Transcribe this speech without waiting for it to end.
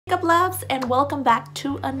Makeup loves, and welcome back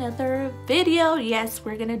to another video. Yes,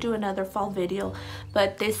 we're gonna do another fall video,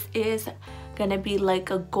 but this is gonna be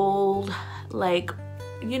like a gold, like,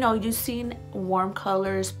 you know, you've seen warm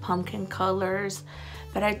colors, pumpkin colors,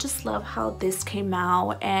 but I just love how this came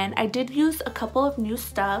out. And I did use a couple of new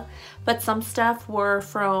stuff, but some stuff were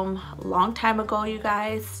from a long time ago, you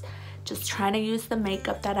guys. Just trying to use the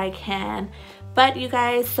makeup that I can. But you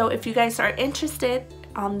guys, so if you guys are interested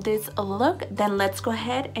on this look, then let's go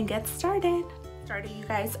ahead and get started. You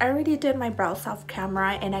guys, I already did my brows off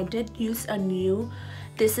camera, and I did use a new,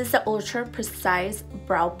 this is the Ultra Precise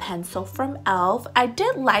Brow Pencil from e.l.f. I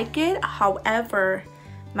did like it, however,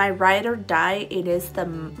 my ride or die, it is the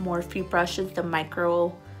Morphe brushes, the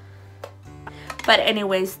micro. But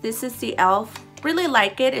anyways, this is the e.l.f. Really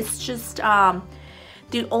like it. It's just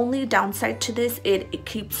the only downside to this, it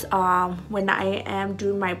keeps, when I am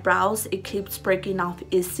doing my brows, it keeps breaking off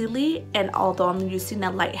easily. And although I'm using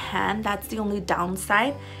a light hand, that's the only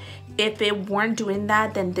downside. If it weren't doing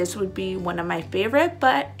that, then this would be one of my favorite,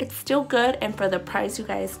 but it's still good. And for the price, you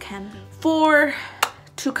guys can.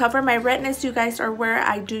 To cover my redness, you guys are where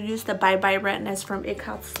I do use the Bye Bye Redness from It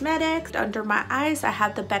Cosmetics. Under my eyes, I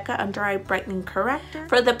have the Becca Under Eye Brightening Corrector.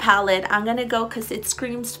 For the palette, I'm gonna go, because it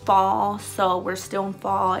screams fall, so we're still in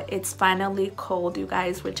fall. It's finally cold, you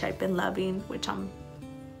guys, which I've been loving, which I'm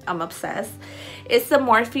obsessed. It's the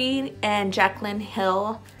Morphe and Jaclyn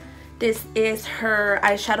Hill. This is her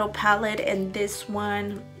eyeshadow palette, and this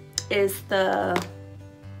one is the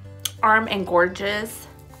Arm and Gorgeous,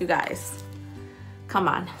 you guys. Come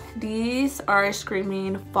on, these are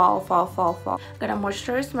screaming fall, fall, fall, fall. I'm gonna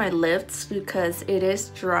moisturize my lips because it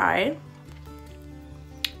is dry,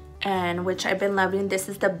 and which I've been loving. This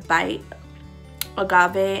is the Bite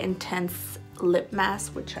Agave Intense Lip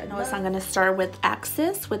Mask, which I know. So I'm gonna start with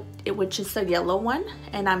Axis, which is the yellow one,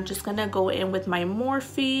 and I'm just gonna go in with my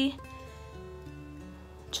Morphe,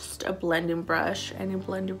 just a blending brush, any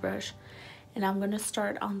blending brush, and I'm gonna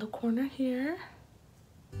start on the corner here.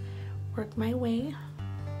 Work my way.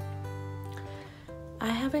 I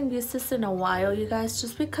haven't used this in a while, you guys,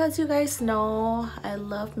 just because you guys know I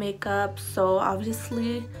love makeup. So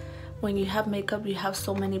obviously when you have makeup, you have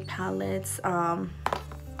so many palettes.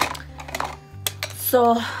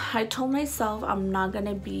 So I told myself I'm not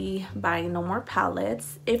gonna be buying no more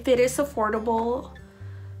palettes. If it is affordable,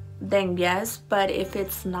 then yes, but if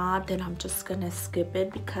it's not, then I'm just gonna skip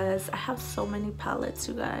it because I have so many palettes,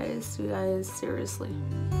 you guys, seriously.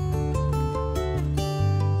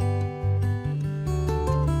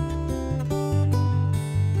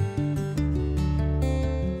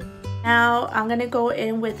 Now I'm gonna go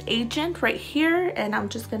in with Agent right here, and I'm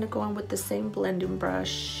just gonna go in with the same blending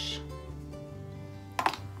brush.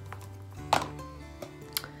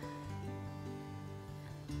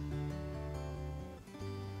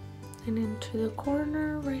 And into the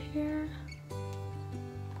corner right here.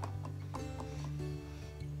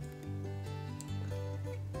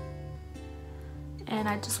 And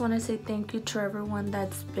I just want to say thank you to everyone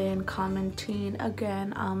that's been commenting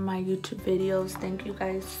again on my YouTube videos. Thank you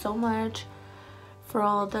guys so much for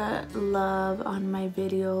all the love on my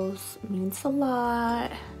videos. It means a lot.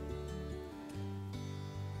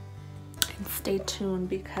 And stay tuned,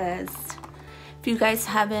 because if you guys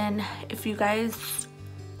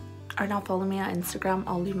are not following me on Instagram,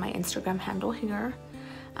 I'll leave my Instagram handle here.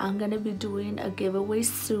 I'm gonna be doing a giveaway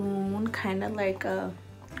soon, kind of like a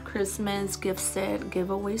Christmas gift set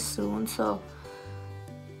giveaway soon, so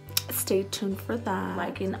stay tuned for that.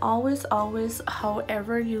 Like, and always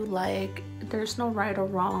however you like, there's no right or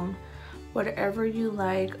wrong. Whatever you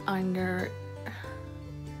like on your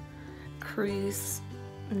crease,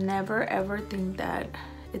 never ever think that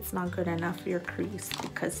it's not good enough for your crease,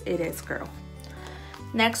 because it is, girl.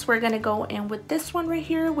 Next, we're gonna go in with this one right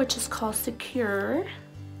here, which is called Secure.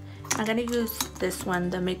 I'm gonna use this one,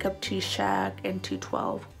 the Makeup T-Shack and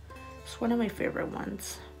T12. It's one of my favorite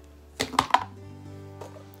ones.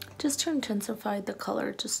 Just to intensify the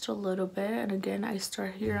color just a little bit. And again, I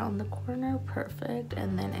start here on the corner, perfect,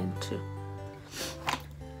 and then into.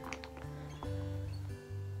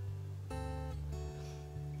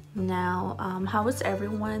 Now, how was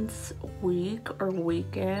everyone's week or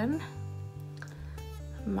weekend?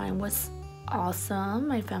 Mine was awesome.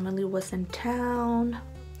 My family was in town,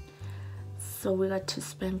 so we got to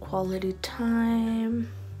spend quality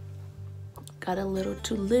time. Got a little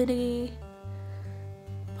too litty,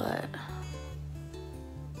 but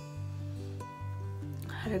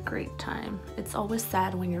had a great time. It's always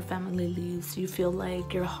sad when your family leaves. You feel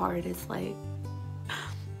like your heart is like,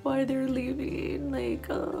 why they're leaving, like,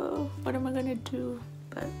 what am I gonna do?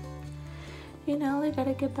 But you know, they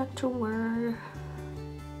gotta get back to work.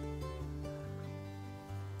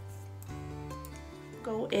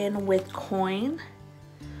 Go in with Coin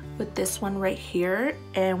with this one right here,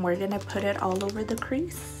 and we're gonna put it all over the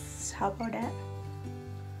crease. How about that?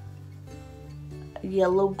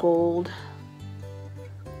 Yellow gold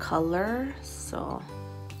color. So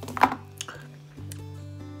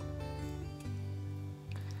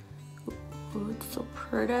ooh, it's so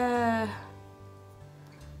pretty. And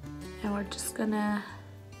we're just gonna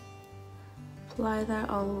apply that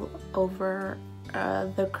all over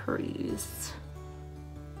the crease.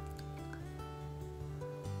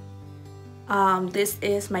 This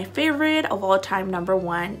is my favorite of all time,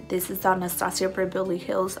 #1. This is Anastasia Beverly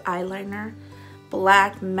Hills eyeliner,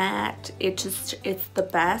 black matte. It's the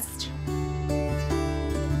best.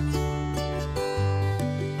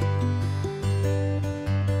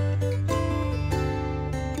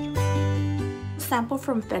 Sample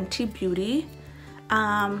from Fenty Beauty.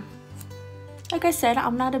 Like I said,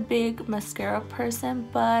 I'm not a big mascara person,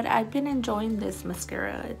 but I've been enjoying this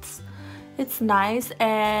mascara. It's nice,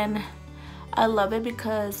 and I love it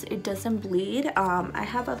because it doesn't bleed. I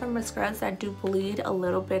have other mascaras that do bleed a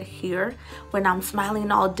little bit here. When I'm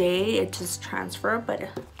smiling all day, it just transfers, but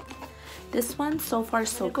this one so far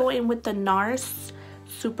so good. Go in with the Nars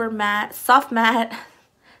Super Matte, Soft Matte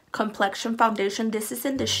Complexion Foundation. This is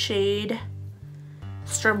in the shade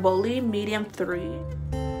Stromboli Medium 3.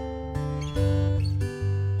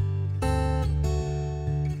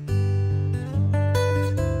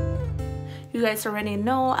 You guys already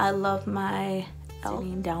know I love my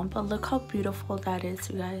sitting down, but look how beautiful that is,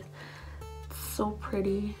 you guys. It's so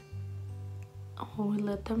pretty. Oh, we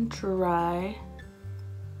let them dry.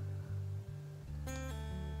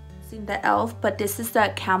 Using the e.l.f., but this is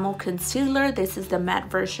the camo concealer. This is the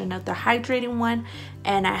matte version of the hydrating one,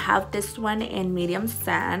 and I have this one in medium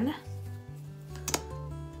sand.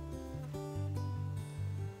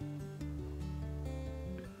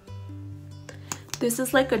 This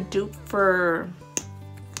is like a dupe for,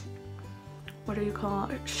 what do you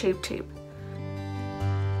call it? Shape tape.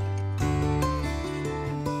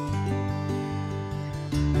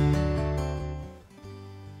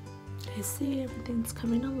 I see everything's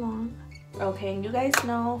coming along. Okay, and you guys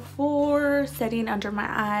know for setting under my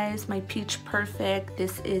eyes, my Peach Perfect.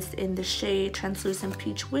 This is in the shade Translucent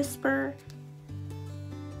Peach Whisper.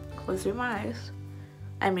 Close your eyes.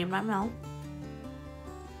 I mean my mouth.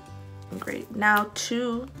 Great. Now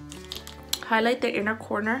to highlight the inner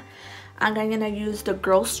corner, I'm gonna use the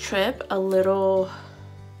Girl Strip, a little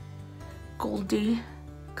goldy,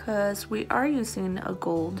 because we are using a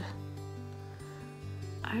gold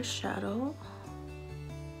eyeshadow.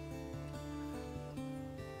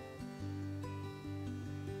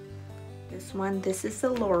 This one, this is the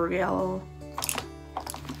L'Oreal.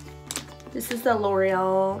 This is the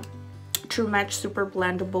L'Oreal True Match Super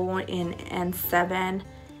Blendable in N7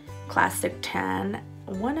 Classic Tan.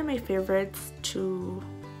 One of my favorites to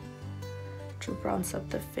bronze up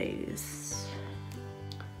the face.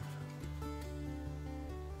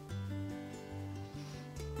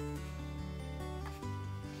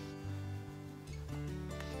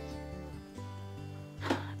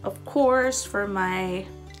 Of course, for my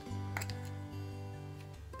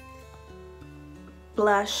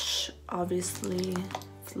blush, obviously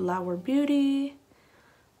Flower Beauty.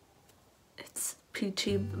 It's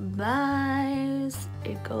Peachy Vibes.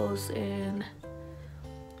 It goes in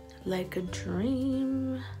Like a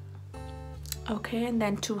Dream. Okay, and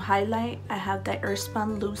then to highlight, I have the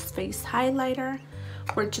Earthbound Loose Face Highlighter.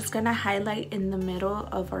 We're just gonna highlight in the middle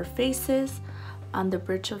of our faces, on the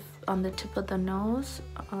bridge of, on the tip of the nose,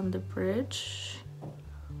 on the bridge,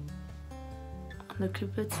 on the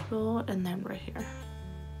Cupid's bow, and then right here.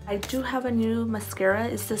 I do have a new mascara.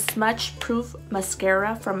 It's the Smudge Proof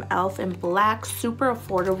Mascara from e.l.f. in black, super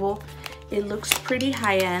affordable. It looks pretty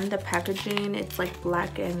high-end. The packaging, it's like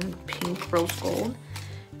black and pink rose gold.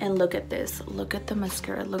 And look at this. Look at the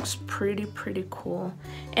mascara. It looks pretty cool.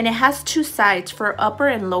 And it has two sides for upper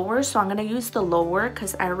and lower. So I'm going to use the lower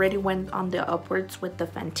because I already went on the upwards with the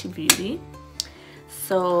Fenty Beauty.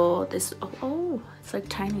 So this, oh, it's like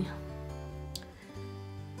tiny.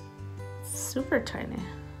 Super tiny.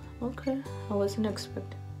 Okay, I wasn't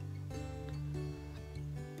expecting.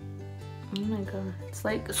 Oh my god, it's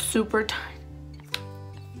like super tiny.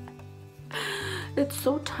 It's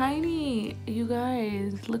so tiny, you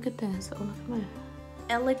guys. Look at this. Oh, look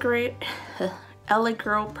at my LA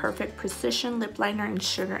Girl Perfect Precision Lip Liner in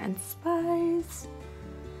Sugar and Spice.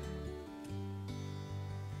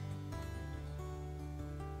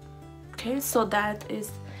 Okay, so that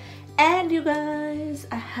is, and you guys,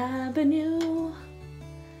 I have a new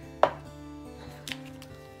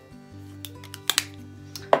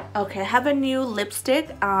Okay, I have a new lipstick.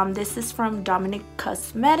 This is from Dominique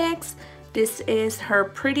Cosmetics. This is her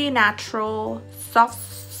Pretty Natural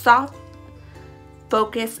Soft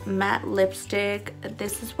Focus Matte Lipstick.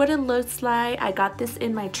 This is what it looks like. I got this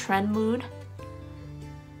in my trend mood.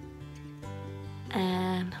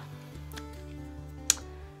 And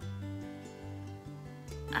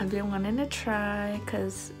I've been wanting to try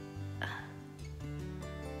because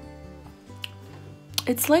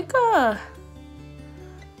it's like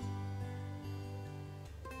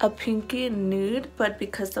a pinky nude, but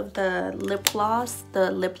because of the lip gloss, the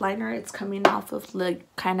lip liner, it's coming off of like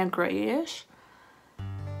kind of grayish.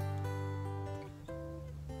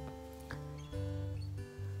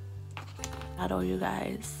 Shadow, you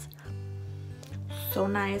guys, so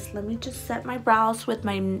nice. Let me just set my brows with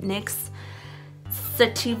my NYX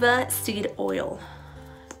Sativa Seed Oil.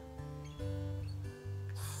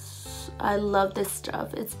 I love this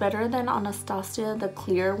stuff. It's better than Anastasia, the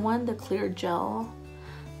clear one, the clear gel.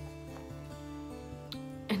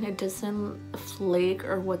 And it doesn't flake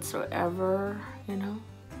or whatsoever, you know.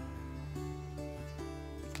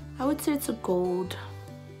 I would say it's a gold.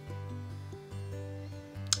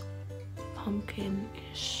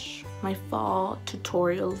 Pumpkin-ish. My fall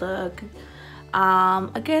tutorial look.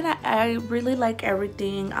 Again, I really like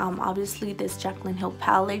everything. Obviously this Jaclyn Hill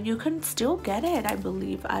palette, you can still get it, I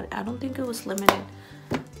believe. I don't think it was limited.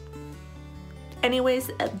 Anyways,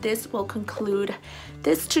 this will conclude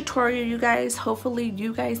this tutorial, you guys. Hopefully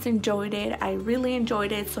you guys enjoyed it. I really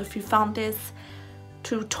enjoyed it. So if you found this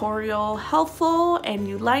tutorial helpful and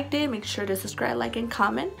you liked it, make sure to subscribe, like, and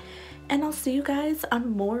comment. And I'll see you guys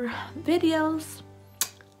on more videos.